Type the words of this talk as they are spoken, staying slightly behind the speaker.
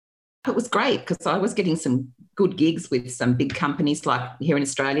It was great because I was getting some good gigs with some big companies like here in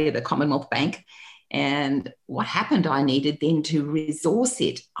Australia, the Commonwealth Bank. And what happened, I needed then to resource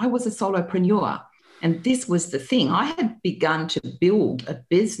it. I was a solopreneur. And this was the thing. I had begun to build a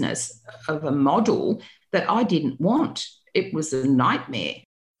business of a model that I didn't want. It was a nightmare.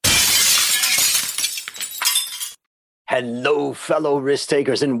 Hello, fellow risk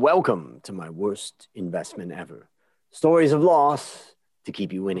takers, and welcome to my worst investment ever. Stories of loss to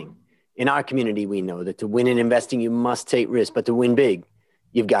keep you winning. In our community, we know that to win in investing, you must take risk, but to win big,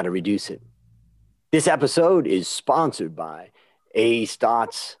 you've got to reduce it. This episode is sponsored by A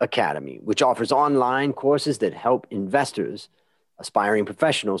Stotz Academy, which offers online courses that help investors, aspiring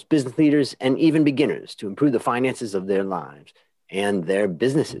professionals, business leaders, and even beginners to improve the finances of their lives and their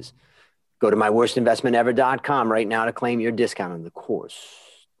businesses. Go to myworstinvestmentever.com right now to claim your discount on the course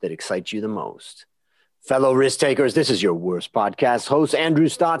that excites you the most. Fellow risk takers, this is your worst podcast host, Andrew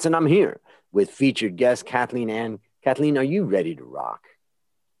Stotz, and I'm here with featured guest Kathleen Ann. Kathleen, are you ready to rock?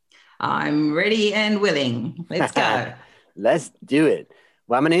 I'm ready and willing. Let's go. Let's do it.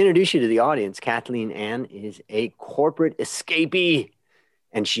 Well, I'm going to introduce you to the audience. Kathleen Ann is a corporate escapee,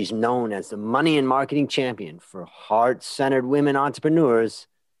 and she's known as the money and marketing champion for heart-centered women entrepreneurs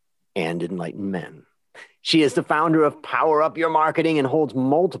and enlightened men. She is the founder of Power Up Your Marketing and holds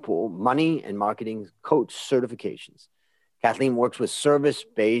multiple money and marketing coach certifications. Kathleen works with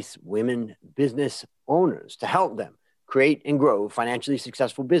service-based women business owners to help them create and grow financially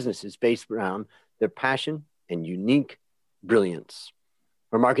successful businesses based around their passion and unique brilliance.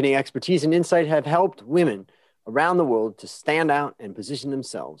 Her marketing expertise and insight have helped women around the world to stand out and position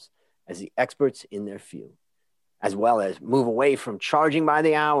themselves as the experts in their field, as well as move away from charging by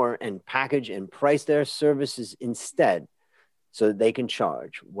the hour and package and price their services instead so that they can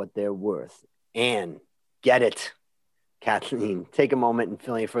charge what they're worth and get it. Kathleen, take a moment and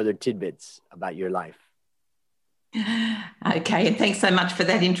fill in further tidbits about your life. Okay, and thanks so much for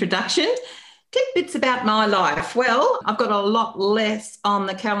that introduction. Tidbits about my life. Well, I've got a lot less on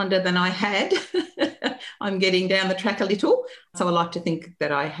the calendar than I had. I'm getting down the track a little. So I like to think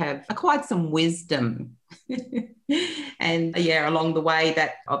that I have acquired some wisdom. And yeah, along the way,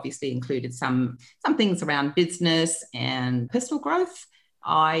 that obviously included some things around business and personal growth.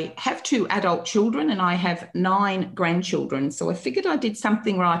 I have 2 adult children and I have 9 grandchildren. So I figured I did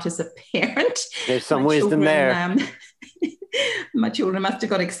something right as a parent. There's some wisdom there. My children must have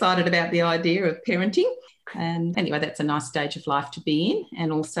got excited about the idea of parenting. And anyway, that's a nice stage of life to be in.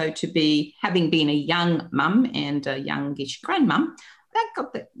 And also to be, having been a young mum and a youngish grandmum, that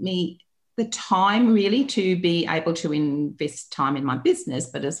got me the time really to be able to invest time in my business,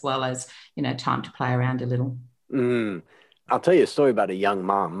 but as well as, time to play around a little. I'll tell you a story about a young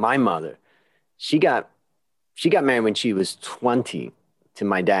mom. My mother, she got married when she was 20 to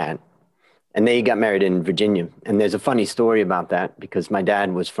my dad. And they got married in Virginia. And there's a funny story about that because my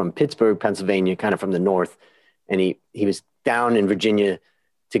dad was from Pittsburgh, Pennsylvania, kind of from the north. And he was down in Virginia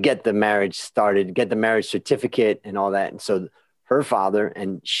to get the marriage started, get the marriage certificate and all that. And so her father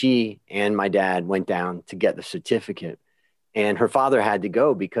and she and my dad went down to get the certificate. And her father had to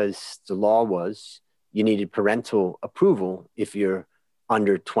go because the law was you needed parental approval if you're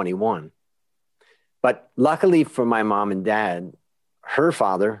under 21. But luckily for my mom and dad, her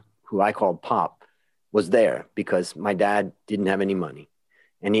father, who I called Pop, was there because my dad didn't have any money.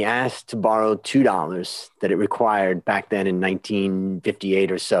 And he asked to borrow $2 that it required back then in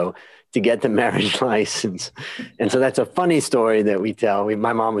 1958 or so to get the marriage license. And so that's a funny story that we tell.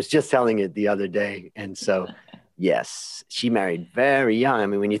 My mom was just telling it the other day. And so, yes, she married very young. I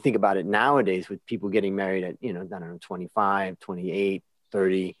mean, when you think about it nowadays with people getting married at, 25, 28,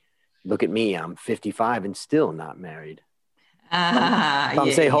 30, look at me, I'm 55 and still not married. Some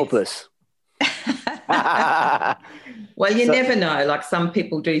say hopeless. Well, you never know. Like some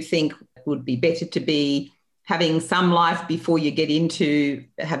people do think it would be better to be having some life before you get into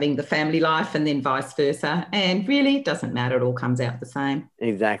having the family life and then vice versa. And really, it doesn't matter. It all comes out the same.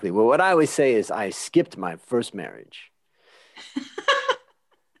 Exactly. Well, what I always say is I skipped my first marriage.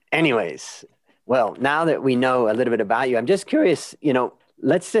 Anyways, well, now that we know a little bit about you, I'm just curious,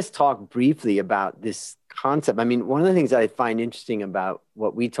 let's just talk briefly about this concept. I mean, one of the things I find interesting about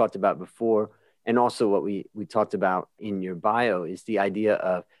what we talked about before and also what we talked about in your bio is the idea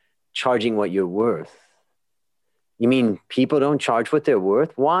of charging what you're worth. You mean people don't charge what they're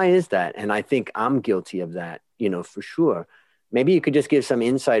worth? Why is that? And I think I'm guilty of that, for sure. Maybe you could just give some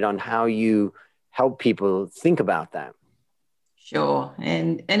insight on how you help people think about that. Sure.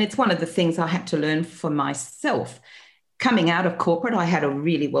 And it's one of the things I had to learn for myself. Coming out of corporate, I had a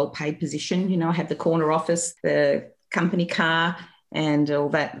really well-paid position. I had the corner office, the company car, and all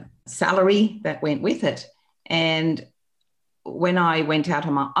that salary that went with it. And when I went out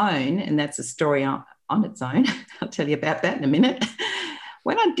on my own, and that's a story on its own, I'll tell you about that in a minute.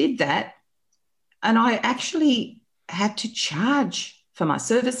 When I did that, and I actually had to charge for my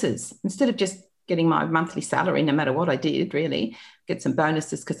services instead of just getting my monthly salary, no matter what I did, really, get some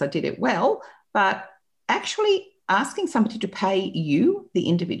bonuses because I did it well, but actually asking somebody to pay you, the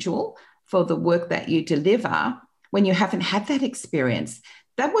individual, for the work that you deliver when you haven't had that experience,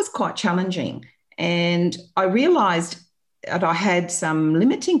 that was quite challenging. And I realised that I had some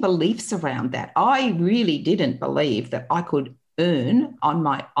limiting beliefs around that. I really didn't believe that I could earn on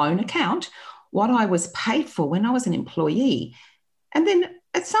my own account what I was paid for when I was an employee. And then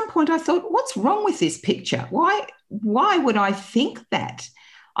at some point I thought, what's wrong with this picture? Why would I think that?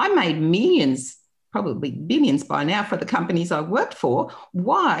 I made millions, probably billions by now for the companies I worked for.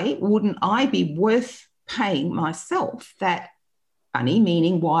 Why wouldn't I be worth paying myself that money?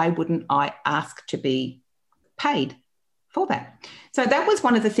 Meaning, why wouldn't I ask to be paid for that? So that was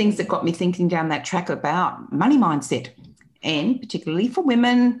one of the things that got me thinking down that track about money mindset. And particularly for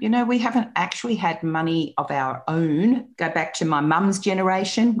women, you know, we haven't actually had money of our own. Go back to my mum's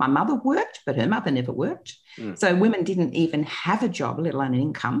generation. My mother worked, but her mother never worked. So women didn't even have a job, let alone an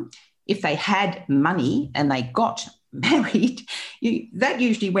income. If they had money and they got married, that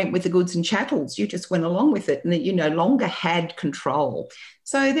usually went with the goods and chattels. You just went along with it and you no longer had control.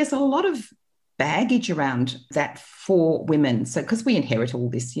 So there's a lot of baggage around that for women. So because we inherit all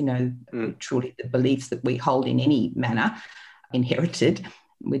this, you know, truly the beliefs that we hold in any manner inherited,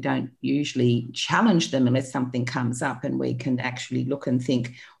 we don't usually challenge them unless something comes up and we can actually look and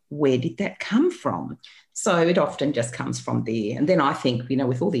think, where did that come from? So it often just comes from there. And then I think, you know,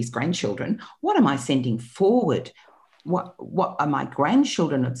 with all these grandchildren, what am I sending forward? What are my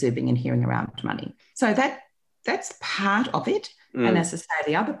grandchildren observing and hearing around money? So that's part of it. And as I say,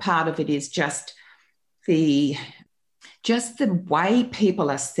 the other part of it is just the way people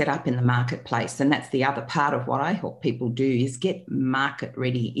are set up in the marketplace. And that's the other part of what I help people do is get market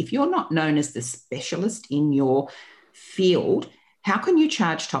ready. If you're not known as the specialist in your field, how can you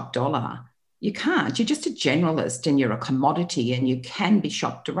charge top dollar? You can't. You're just a generalist and you're a commodity and you can be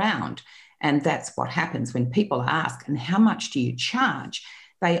shopped around. And that's what happens when people ask, and how much do you charge?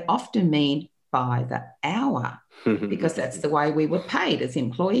 They often mean by the hour, because that's the way we were paid as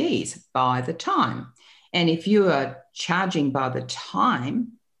employees, by the time. And if you are charging by the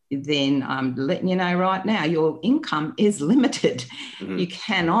time, then I'm letting you know right now, your income is limited. You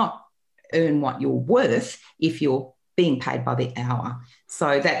cannot earn what you're worth if you're being paid by the hour.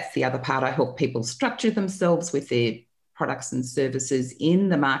 So that's the other part. I help people structure themselves with their products and services in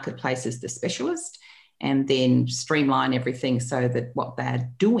the marketplace as the specialist, and then streamline everything so that what they're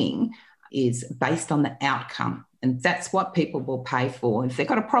doing is based on the outcome. And that's what people will pay for. If they've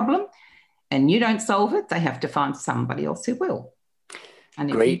got a problem and you don't solve it, they have to find somebody else who will. And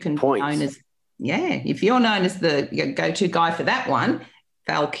if you can be known as, if you're known as the go-to guy for that one,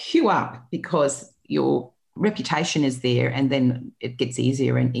 they'll queue up because your reputation is there, and then it gets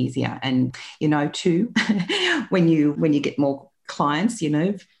easier and easier. And, you know, too, when you get more clients, you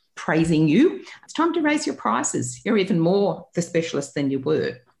know, praising you, it's time to raise your prices. You're even more the specialist than you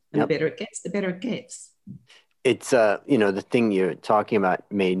were. And the better it gets, the better it gets. It's, you know, the thing you're talking about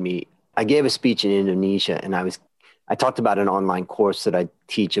I gave a speech in Indonesia, and I talked about an online course that I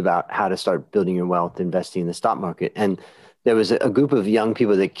teach about how to start building your wealth, investing in the stock market. And there was a group of young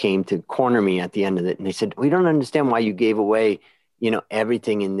people that came to corner me at the end of it. And they said, we don't understand why you gave away, you know,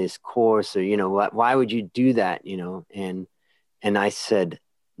 everything in this course, or, you know, why would you do that? You know? And I said,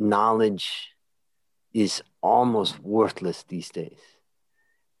 knowledge is almost worthless these days.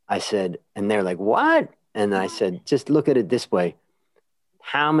 I said, and they're like, what? And I said, just look at it this way.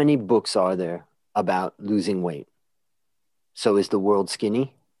 How many books are there about losing weight? So is the world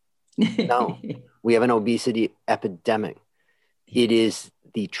skinny? No, we have an obesity epidemic. It is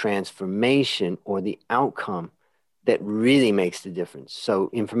the transformation or the outcome that really makes the difference. So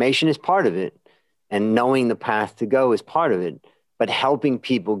information is part of it, and knowing the path to go is part of it. But helping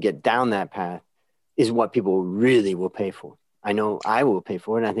people get down that path is what people really will pay for. I know I will pay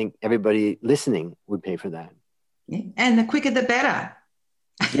for it. And I think everybody listening would pay for that. And the quicker, the better.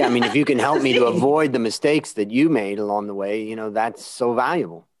 Yeah. I mean, if you can help me to avoid the mistakes that you made along the way, you know, that's so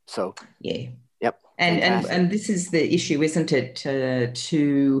valuable. So, yeah. Yep. And this is the issue, isn't it?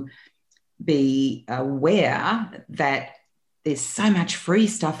 To be aware that there's so much free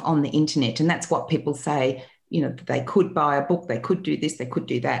stuff on the internet. And that's what people say, you know, they could buy a book, they could do this, they could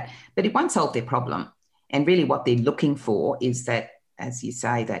do that, but it won't solve their problem. And really what they're looking for is that, as you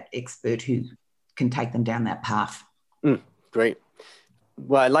say, that expert who can take them down that path. Great.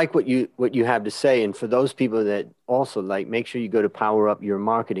 Well, I like what you have to say. And for those people that also like, make sure you go to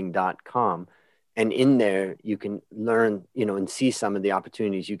powerupyourmarketing.com. And in there, you can learn, and see some of the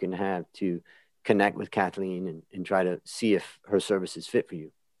opportunities you can have to connect with Kathleen and try to see if her service is fit for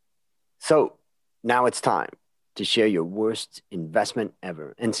you. So now it's time to share your worst investment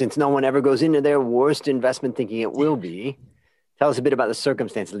ever. And since no one ever goes into their worst investment thinking it will be, tell us a bit about the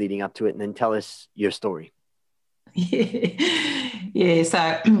circumstances leading up to it, and then tell us your story. Yeah.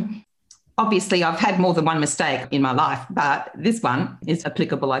 So obviously I've had more than one mistake in my life, but this one is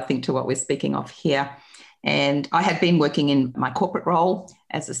applicable, I think, to what we're speaking of here. And I had been working in my corporate role.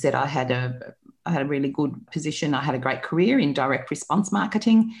 As I said, I had a really good position. I had a great career in direct response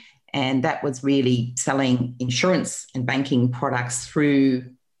marketing, and that was really selling insurance and banking products through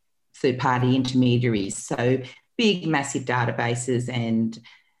third-party intermediaries. So big, massive databases and,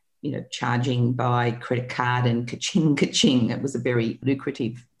 charging by credit card and ka-ching, ka-ching. It was a very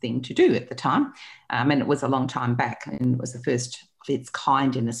lucrative thing to do at the time. And it was a long time back, and it was the first of its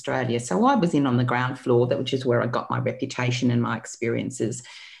kind in Australia. So I was in on the ground floor, which is where I got my reputation and my experiences.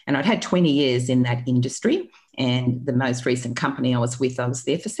 And I'd had 20 years in that industry. And the most recent company I was with, I was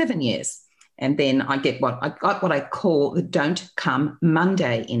there for 7 years. And then I got what I call the Don't Come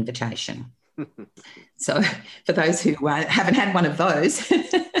Monday invitation. So for those who haven't had one of those,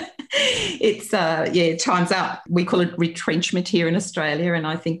 it's, time's up. We call it retrenchment here in Australia, and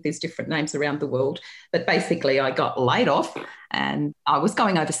I think there's different names around the world. But basically, I got laid off, and I was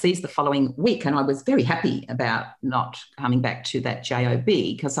going overseas the following week, and I was very happy about not coming back to that job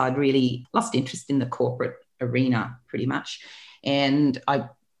because I'd really lost interest in the corporate arena pretty much. And I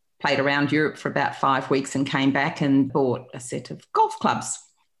played around Europe for about 5 weeks and came back and bought a set of golf clubs.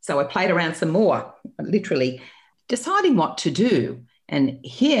 So I played around some more, literally deciding what to do. And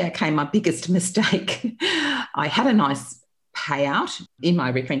here came my biggest mistake. I had a nice payout in my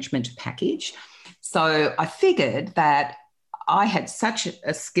retrenchment package. So I figured that I had such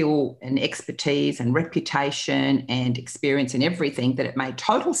a skill and expertise and reputation and experience in everything that it made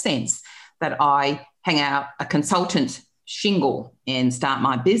total sense that I hang out a consultant shingle and start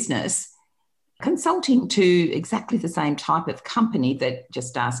my business consulting to exactly the same type of company that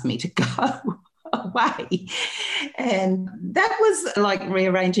just asked me to go away. And that was like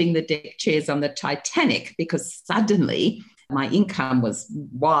rearranging the deck chairs on the Titanic, because suddenly my income was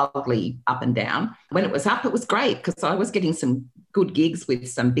wildly up and down. When it was up, it was great because I was getting some good gigs with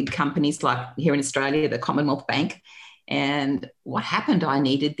some big companies like here in Australia, the Commonwealth Bank. And what happened, I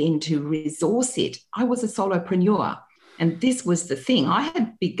needed then to resource it. I was a solopreneur. And this was the thing. I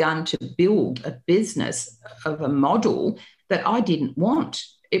had begun to build a business of a model that I didn't want.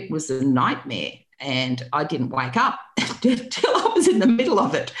 It was a nightmare, and I didn't wake up until I was in the middle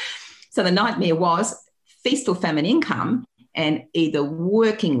of it. So the nightmare was feast or famine income, and either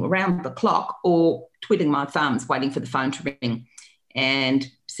working around the clock or twiddling my thumbs, waiting for the phone to ring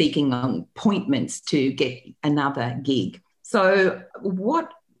and seeking appointments to get another gig. So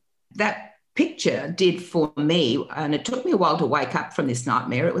what that picture did for me, and it took me a while to wake up from this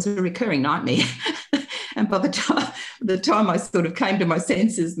nightmare. It was a recurring nightmare. And by the time I sort of came to my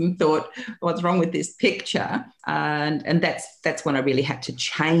senses and thought, what's wrong with this picture? And that's when I really had to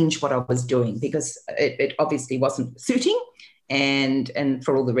change what I was doing, because it obviously wasn't suiting. And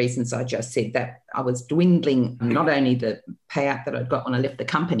for all the reasons I just said, that I was dwindling not only the payout that I'd got when I left the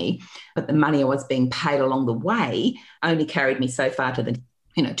company, but the money I was being paid along the way only carried me so far to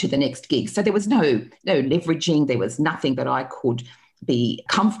the next gig. So there was no leveraging. There was nothing that I could be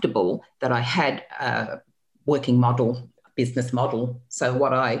comfortable that I had a working model, business model. So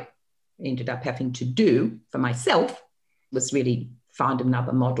what I ended up having to do for myself was really find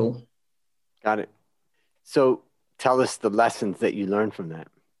another model. Got it. So tell us the lessons that you learned from that.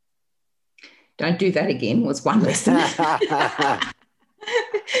 Don't do that again was one lesson.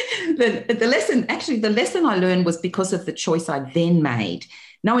 The lesson I learned was because of the choice I then made,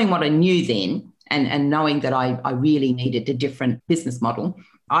 knowing what I knew then and knowing that I really needed a different business model.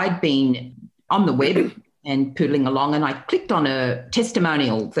 I'd been on the web and poodling along, and I clicked on a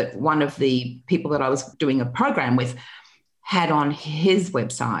testimonial that one of the people that I was doing a program with had on his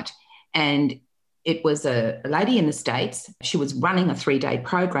website. And it was a lady in the States. She was running a 3-day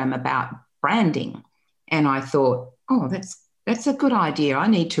program about branding. And I thought, oh, that's a good idea. I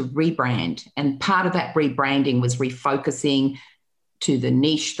need to rebrand. And part of that rebranding was refocusing to the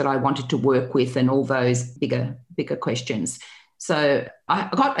niche that I wanted to work with and all those bigger questions. So I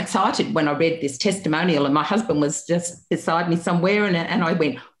got excited when I read this testimonial, and my husband was just beside me somewhere, and I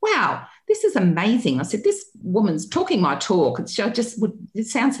went, wow, this is amazing. I said, this woman's talking my talk. It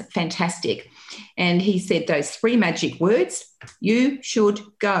sounds fantastic. And he said those 3 magic words, you should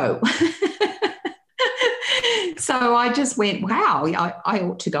go. So I just went, wow, I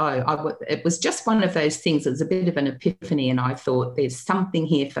ought to go. It was just one of those things. It was a bit of an epiphany, and I thought there's something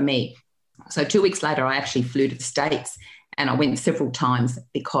here for me. So 2 weeks later, I actually flew to the States, and I went several times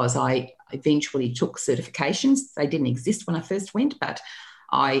because I eventually took certifications. They didn't exist when I first went, but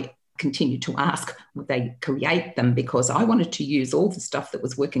I continued to ask would they create them, because I wanted to use all the stuff that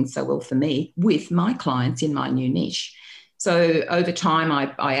was working so well for me with my clients in my new niche. So over time,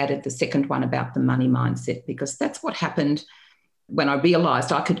 I added the second one about the money mindset, because that's what happened when I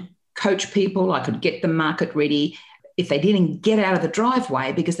realized I could coach people, I could get them market ready. If they didn't get out of the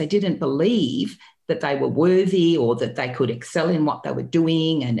driveway because they didn't believe that they were worthy or that they could excel in what they were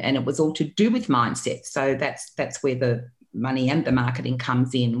doing, and it was all to do with mindset. So that's where the money and the marketing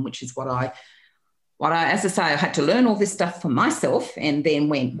comes in, which is what I, as I say, I had to learn all this stuff for myself, and then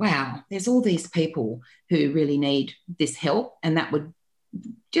went, wow, there's all these people who really need this help. And that would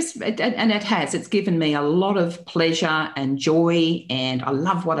it's given me a lot of pleasure and joy, and I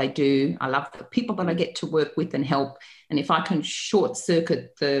love what I do. I love the people that I get to work with and help. And if I can short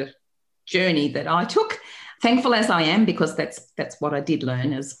circuit the journey that I took, thankful as I am, because that's what I did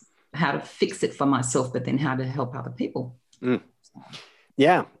learn, is how to fix it for myself, but then how to help other people. Mm.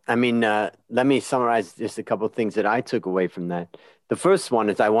 Yeah. I mean, let me summarize just a couple of things that I took away from that. The first one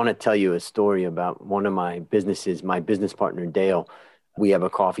is I want to tell you a story about one of my businesses, my business partner, Dale. We have a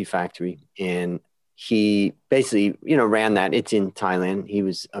coffee factory, and he basically, ran that. It's in Thailand. He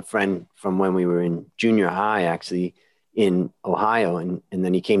was a friend from when we were in junior high, actually, in Ohio. And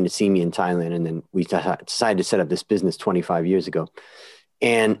then he came to see me in Thailand. And then we decided to set up this business 25 years ago.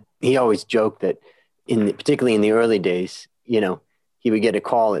 And he always joked that particularly in the early days, he would get a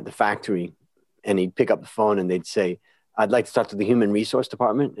call at the factory, and he'd pick up the phone and they'd say, I'd like to talk to the human resource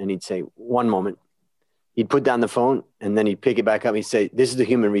department. And he'd say, one moment. He'd put down the phone, and then he'd pick it back up. He'd say, this is the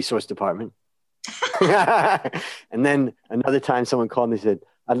human resource department. And then another time someone called and they said,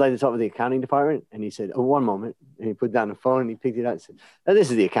 I'd like to talk with the accounting department. And he said, oh, one moment. And he put down the phone and he picked it up and said, oh,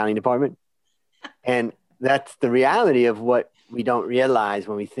 this is the accounting department. And that's the reality of what we don't realize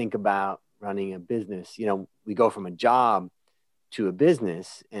when we think about running a business. We go from a job to a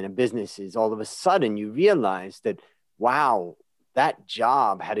business, and a business is all of a sudden you realize that, wow, that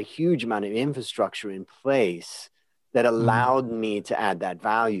job had a huge amount of infrastructure in place that allowed me to add that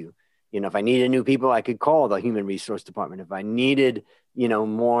value. If I needed new people, I could call the human resource department. If I needed,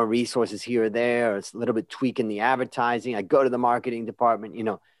 more resources here or there, or it's a little bit tweaking the advertising, I go to the marketing department,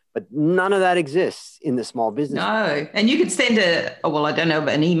 but none of that exists in the small business. No. And you could send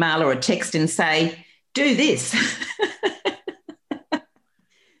an email or a text and say, do this.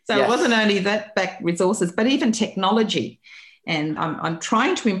 So yes. It wasn't only that back resources, but even technology. And I'm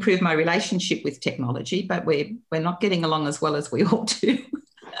trying to improve my relationship with technology, but we're not getting along as well as we ought to.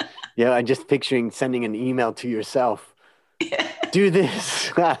 Yeah, I'm just picturing sending an email to yourself. Do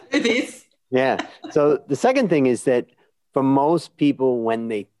this. Do this. Yeah. So the second thing is that for most people, when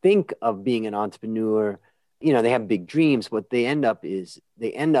they think of being an entrepreneur, they have big dreams. What they end up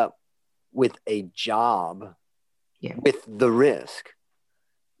with a job with the risk.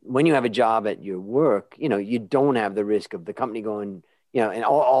 When you have a job at your work, you don't have the risk of the company going, and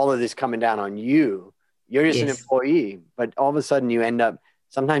all of this coming down on you. You're just an employee, but all of a sudden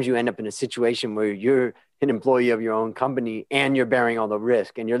sometimes you end up in a situation where you're an employee of your own company and you're bearing all the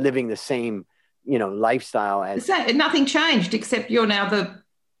risk and you're living the same, lifestyle as nothing changed, except you're now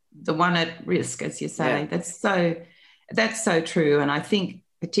the one at risk, as you say. Yeah. That's so true. And I think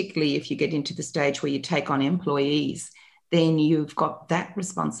particularly if you get into the stage where you take on employees, then you've got that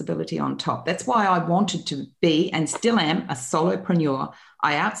responsibility on top. That's why I wanted to be, and still am, a solopreneur.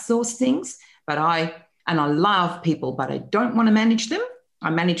 I outsource things, but I love people, but I don't want to manage them. I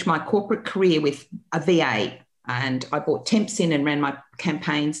managed my corporate career with a VA, and I brought temps in and ran my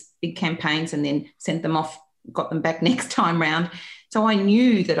big campaigns, and then sent them off, got them back next time round. So I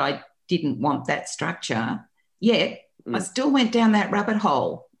knew that I didn't want that structure, yet I still went down that rabbit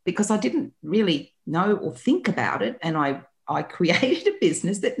hole because I didn't really know or think about it. And I created a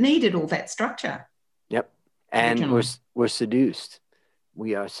business that needed all that structure. Yep. And we're seduced.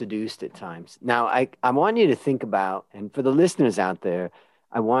 We are seduced at times. Now, I want you to think about, and for the listeners out there,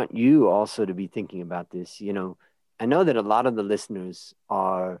 I want you also to be thinking about this. I know that a lot of the listeners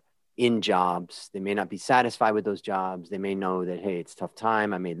are in jobs. They may not be satisfied with those jobs. They may know that, hey, it's a tough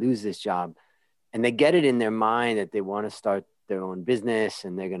time. I may lose this job. And they get it in their mind that they want to start their own business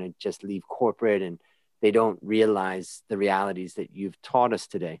and they're going to just leave corporate, and they don't realize the realities that you've taught us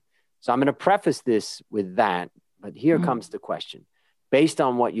today. So I'm going to preface this with that, but here comes the question. Based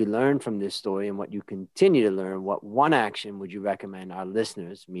on what you learned from this story and what you continue to learn, what one action would you recommend our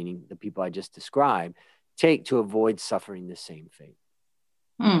listeners, meaning the people I just described, take to avoid suffering the same fate?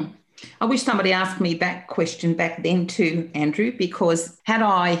 I wish somebody asked me that question back then too, Andrew, because had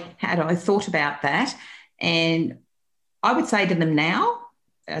I thought about that, and I would say to them now,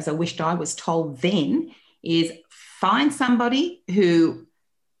 as I wished I was told then, is find somebody who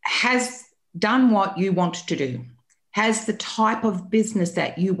has done what you want to do, has the type of business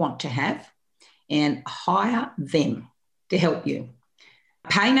that you want to have, and hire them to help you.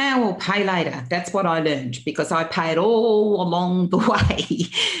 Pay now or pay later. That's what I learned, because I paid all along the way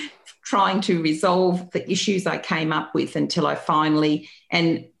trying to resolve the issues I came up with until I finally,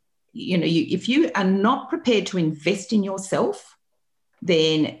 and if you are not prepared to invest in yourself,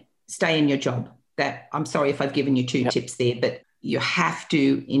 then stay in your job. That, I'm sorry if I've given you two tips there, but you have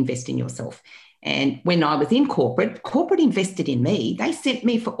to invest in yourself. And when I was in corporate invested in me. They sent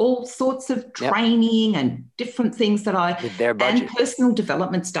me for all sorts of training and different things that with their budget, and personal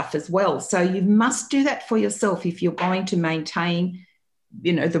development stuff as well. So you must do that for yourself if you're going to maintain,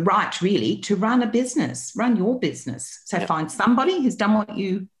 the right really to run your business. So find somebody who's done what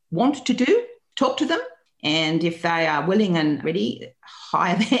you want to do, talk to them. And if they are willing and ready,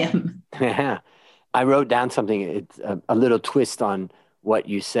 hire them. Yeah. I wrote down something, it's a little twist on what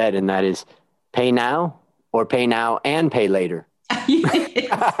you said, and that is pay now or pay now and pay later. You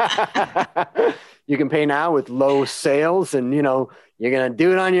can pay now with low sales and, you're going to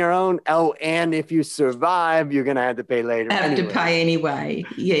do it on your own. Oh, and if you survive, you're going to have to pay later. To pay anyway.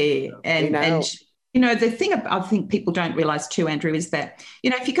 Yeah. And the thing I think people don't realize too, Andrew, is that,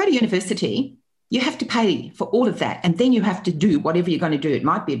 if you go to university, you have to pay for all of that. And then you have to do whatever you're going to do. It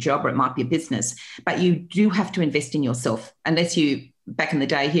might be a job or it might be a business, but you do have to invest in yourself. Unless back in the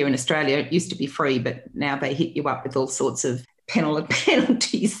day here in Australia, it used to be free, but now they hit you up with all sorts of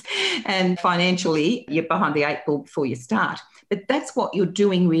penalties. And financially, you're behind the eight ball before you start. But that's what you're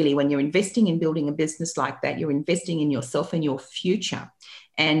doing really when you're investing in building a business like that. You're investing in yourself and your future.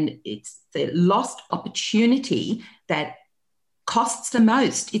 And it's the lost opportunity that costs the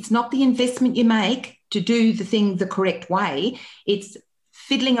most. It's not the investment you make to do the thing the correct way. It's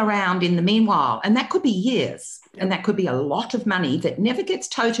fiddling around in the meanwhile. And that could be years. And that could be a lot of money that never gets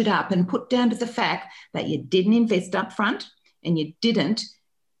toted up and put down to the fact that you didn't invest up front and you didn't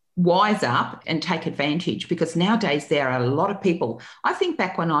wise up and take advantage. Because nowadays there are a lot of people. I think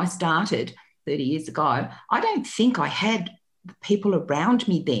back when I started 30 years ago, I don't think I had people around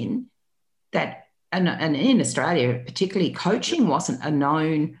me then that, and in Australia particularly, coaching wasn't a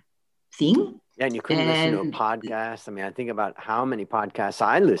known thing. Yeah, and you couldn't listen to a podcast. I mean, I think about how many podcasts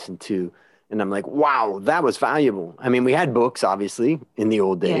I listened to, and I'm like, wow, that was valuable. I mean, we had books, obviously, in the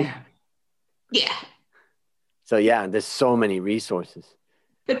old days. Yeah. So, there's so many resources.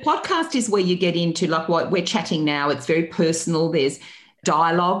 But podcast is where you get into, like what we're chatting now. It's very personal. There's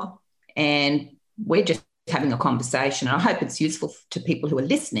dialogue, and we're just having a conversation. I hope it's useful to people who are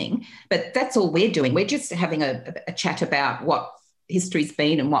listening, but that's all we're doing. We're just having a chat about what history's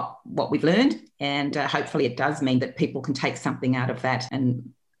been and what we've learned, and hopefully it does mean that people can take something out of that,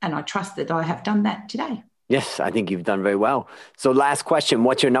 and I trust that I have done that today. Yes, I think you've done very well. So last question,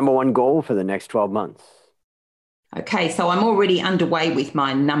 what's your number one goal for the next 12 months? Okay, so I'm already underway with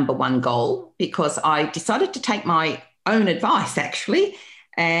my number one goal, because I decided to take my own advice actually.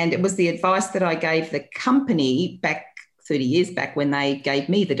 And it was the advice that I gave the company back 30 years back when they gave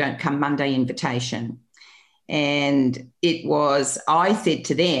me the Don't Come Monday invitation. And it was, I said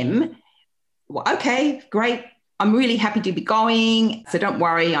to them, well, okay, great. I'm really happy to be going. So don't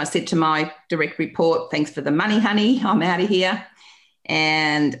worry. I said to my direct report, thanks for the money, honey. I'm out of here.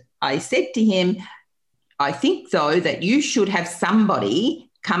 And I said to him, I think, though, that you should have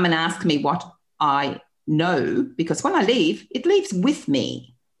somebody come and ask me what I know, because when I leave, it leaves with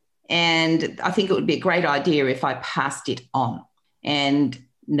me. And I think it would be a great idea if I passed it on. And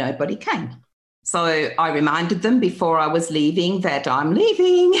nobody came. So I reminded them before I was leaving that I'm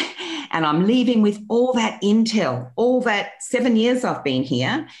leaving, and I'm leaving with all that intel, all that 7 years I've been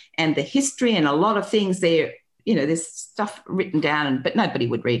here, and the history and a lot of things there. There's stuff written down, but nobody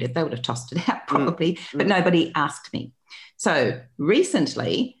would read it. They would have tossed it out probably, but nobody asked me. So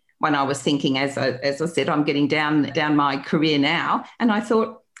recently, when I was thinking, as I said, I'm getting down my career now, and I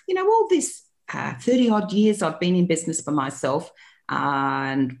thought, all this 30 odd years I've been in business for myself,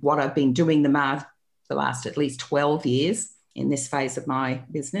 and what I've been doing the last at least 12 years in this phase of my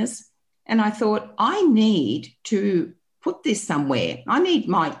business. And I thought, I need to put this somewhere. I need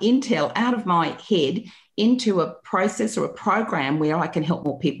my intel out of my head into a process or a program where I can help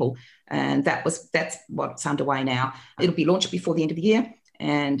more people. And that's what's underway now. It'll be launched before the end of the year.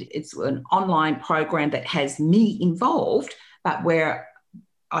 And it's an online program that has me involved, but where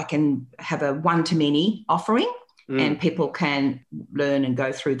I can have a one-to-many offering and people can learn and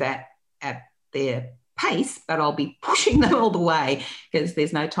go through that at their pace, but I'll be pushing them all the way because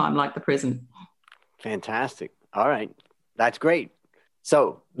there's no time like the present. Fantastic. All right. That's great.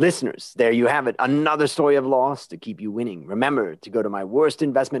 So listeners, there you have it. Another story of loss to keep you winning. Remember to go to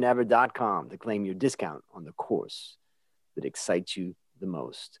myworstinvestmentever.com to claim your discount on the course that excites you the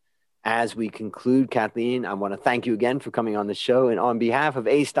most. As we conclude, Kathleen, I want to thank you again for coming on the show. And on behalf of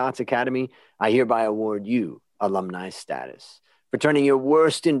A Stotz Academy, I hereby award you alumni status for turning your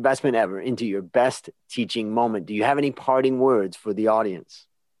worst investment ever into your best teaching moment. Do you have any parting words for the audience?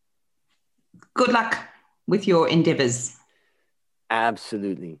 Good luck with your endeavors.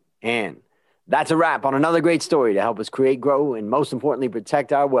 Absolutely. And that's a wrap on another great story to help us create, grow, and most importantly,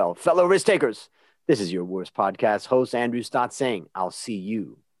 protect our wealth. Fellow risk takers, this is your worst podcast host, Andrew Stotz, saying, I'll see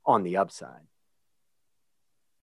you on the upside.